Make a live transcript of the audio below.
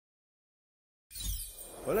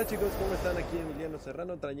Hola chicos, ¿cómo están? Aquí Emiliano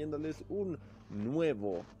Serrano trayéndoles un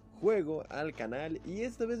nuevo juego al canal. Y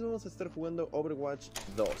esta vez vamos a estar jugando Overwatch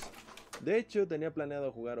 2. De hecho, tenía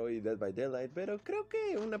planeado jugar hoy Dead by Daylight, pero creo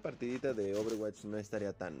que una partidita de Overwatch no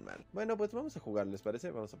estaría tan mal. Bueno, pues vamos a jugar, ¿les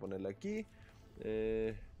parece? Vamos a ponerla aquí.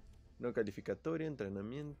 No calificatoria,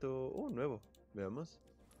 entrenamiento... nuevo, veamos.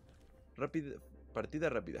 Partida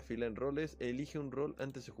rápida, fila en roles, elige un rol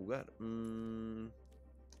antes de jugar.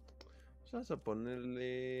 Vamos a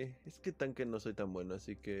ponerle... Es que tanque no soy tan bueno,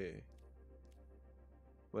 así que...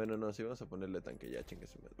 Bueno, no, sí, vamos a ponerle tanque ya, chingue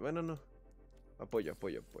su madre. Bueno, no. Apoyo.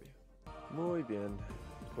 Muy bien.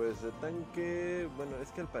 Pues de tanque... Bueno, es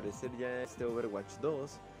que al parecer ya este Overwatch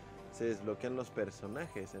 2 se desbloquean los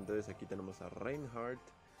personajes. Entonces aquí tenemos a Reinhardt.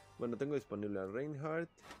 Bueno, tengo disponible a Reinhardt,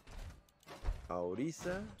 a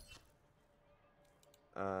Orisa,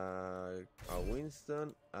 a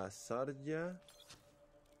Winston, a Zarya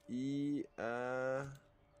y a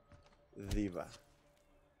Diva.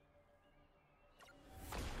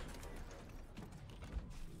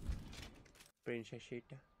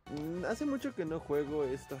 Princesita. Hace mucho que no juego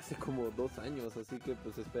esto, hace como 2 años, así que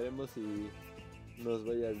pues esperemos si nos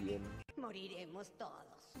vaya bien. Moriremos todos.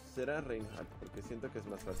 Será Reinhardt, porque siento que es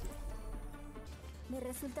más fácil. Me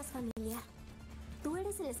resultas familiar. ¿Tú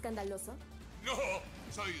eres el escandaloso? ¡No!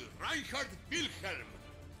 ¡Soy Reinhardt Wilhelm!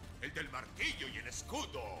 ¡El del martillo y el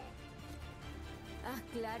escudo! Ah,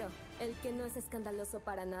 claro. El que no es escandaloso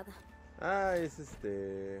para nada. Ah, es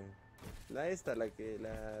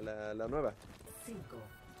la nueva. 5,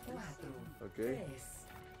 4, Ok. 3,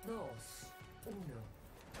 2, 1.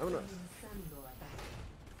 Vámonos. Comenzando ataque.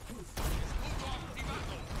 ¡Escudo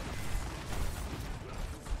activado!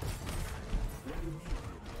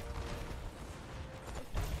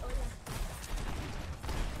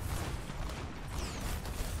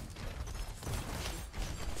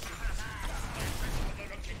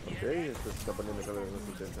 Ok, esto se está poniendo cada vez más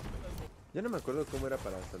intenso. Ya no me acuerdo cómo era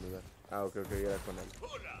para saludar. Ah, ok, era con él.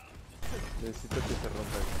 Necesito que se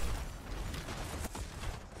rompa esto.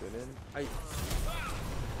 Esperen. ¡Ay!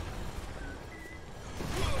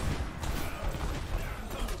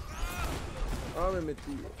 Ah, me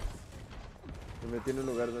metí en un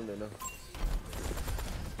lugar donde no.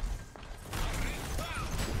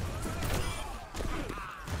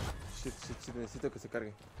 Shit, necesito que se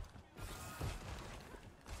cargue.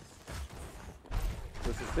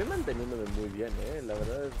 Pues estoy manteniéndome muy bien, la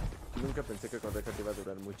verdad, nunca pensé que con Reinhardt iba a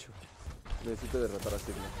durar mucho. Necesito derrotar a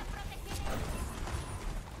Sigma.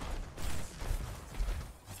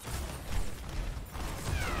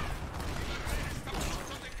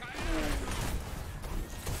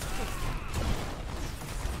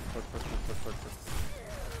 Fuck.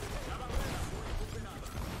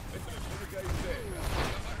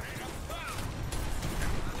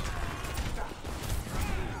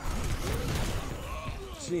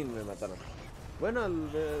 Sí, me mataron. Bueno,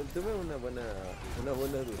 tuve una buena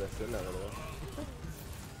duración, la verdad.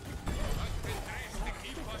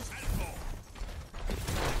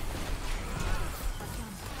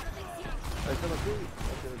 Ahí estamos aquí.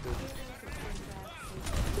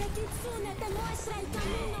 ¡Que Kitsune te muestra el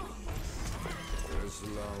camino! Es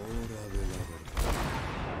la hora de la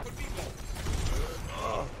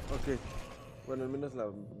verdad. Ok. Bueno, al menos la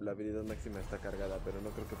habilidad máxima está cargada, pero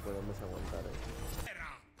no creo que podamos aguantar.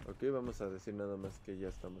 Ok, vamos a decir nada más que ya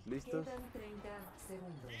estamos listos. Quedan 30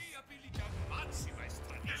 segundos. ¡Mi habilidad máxima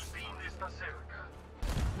está lista! El fin está cerca.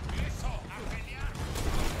 ¡Eso! ¡A pelear!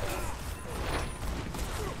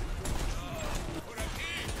 ¡Por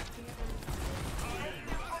aquí!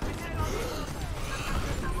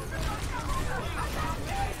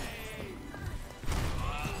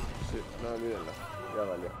 Sí, no olvídenlo. Ya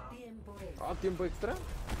valió. Tiempo extra. ¿Tiempo extra?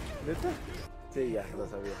 ¿Neta? Sí, ya, lo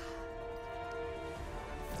sabía.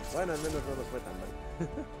 Bueno, al menos no nos fue tan mal.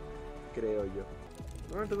 Creo yo.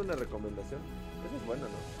 Bueno, tengo una recomendación. Eso es bueno,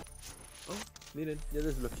 ¿no? Miren, ya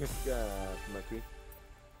desbloqueé a McQueen.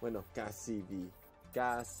 Bueno, casi vi.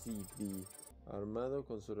 Armado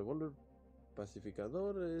con su revólver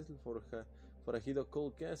pacificador, es el forajido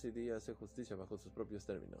Cole Cassidy hace justicia bajo sus propios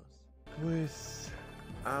términos. Pues...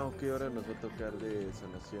 ok, ahora nos va a tocar de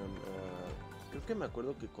sanación. Creo que me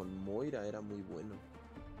acuerdo que con Moira era muy bueno.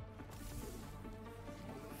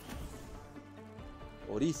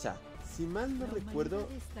 Orisa. Si mal no recuerdo,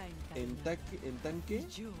 en tanque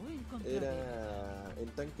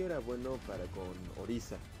era bueno para con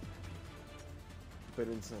Orisa.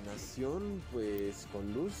 Pero en sanación, pues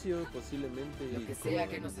con Lucio posiblemente. Lo que sea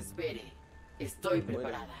que nos espere, estoy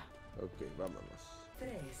preparada. Ok, vámonos.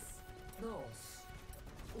 3, 2,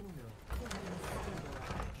 1. Comenzando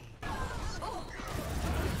ataque.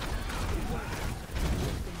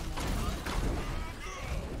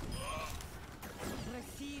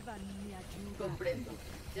 Comprendo.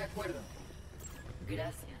 De acuerdo.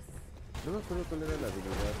 Gracias. No me acuerdo cuál era la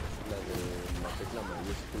habilidad, la de la tecla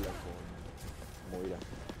mayúscula con Moira.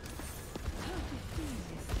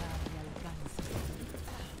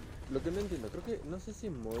 Lo que no entiendo, creo que, no sé si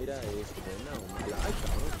Moira es buena o mala. ¡Ay,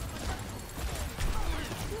 cabrón!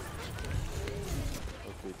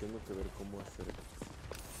 Ok, tengo que ver cómo hacer esto.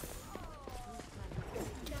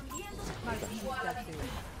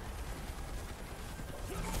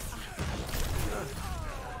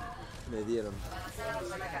 Me dieron.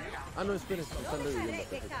 Ah, no, esperen, están reviviendo.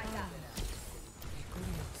 Perfecto.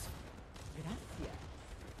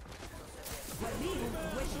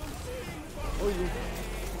 Oye.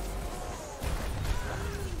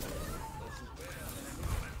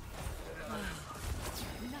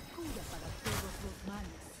 Una cura para todos los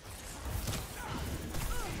males.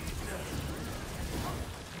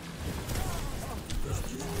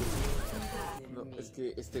 No, es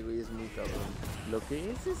que este güey es muy cabrón. Lo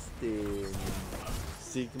que es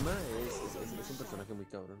Sigma es un personaje muy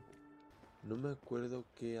cabrón. No me acuerdo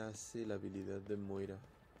qué hace la habilidad de Moira.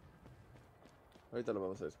 Ahorita lo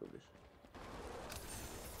vamos a descubrir.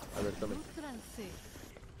 A ver, tome.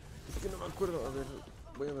 Es que no me acuerdo. A ver,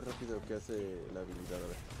 voy a ver rápido qué hace la habilidad. A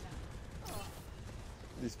ver.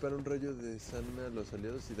 Dispara un rayo de sana a los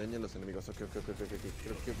aliados y daña a los enemigos. Ok. Creo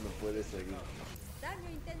que me puede seguir. Daño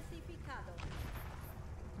intensificado.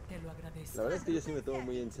 Te lo agradezco. La verdad es que yo sí me tomo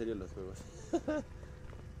muy en serio los juegos.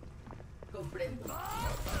 Comprendo.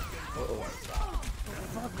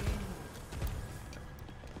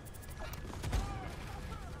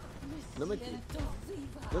 No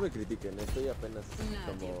me critiquen, estoy apenas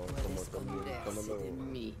Nadie puede esconderse de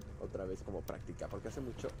mí. otra vez como práctica, porque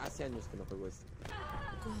hace años que no juego esto.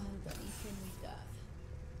 Cuánta ingenuidad.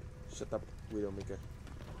 Shut up, Widowmaker.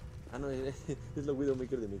 Ah, no, es la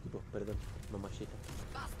Widowmaker de mi equipo, perdón, mamachita.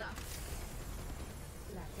 Basta.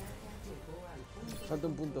 La carga llegó al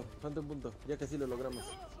punto. Falta un punto, ya casi lo logramos.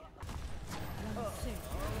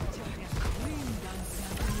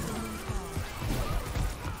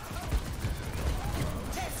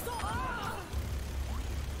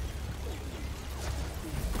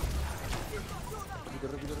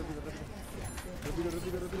 Rápido.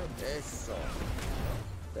 Eso.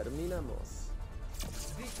 Terminamos.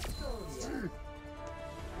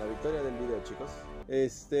 La victoria del video, chicos.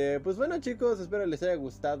 Pues bueno, chicos, espero les haya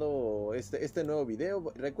gustado este nuevo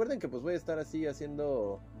video. Recuerden que pues voy a estar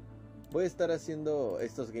haciendo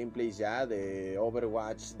estos gameplays ya de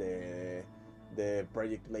Overwatch, de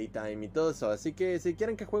Project Playtime y todo eso. Así que si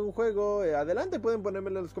quieren que juegue un juego, adelante, pueden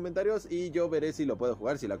ponérmelo en los comentarios y yo veré si lo puedo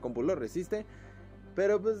jugar, si la compu lo resiste.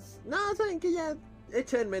 Pero pues, no, saben que ya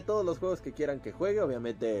échenme todos los juegos que quieran que juegue.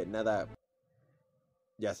 Obviamente nada,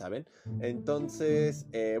 ya saben. Entonces,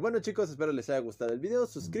 bueno chicos, espero les haya gustado el video.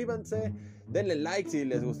 Suscríbanse, denle like si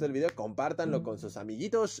les gustó el video, compártanlo con sus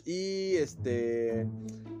amiguitos. Y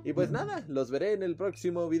pues nada, los veré en el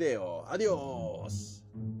próximo video. Adiós.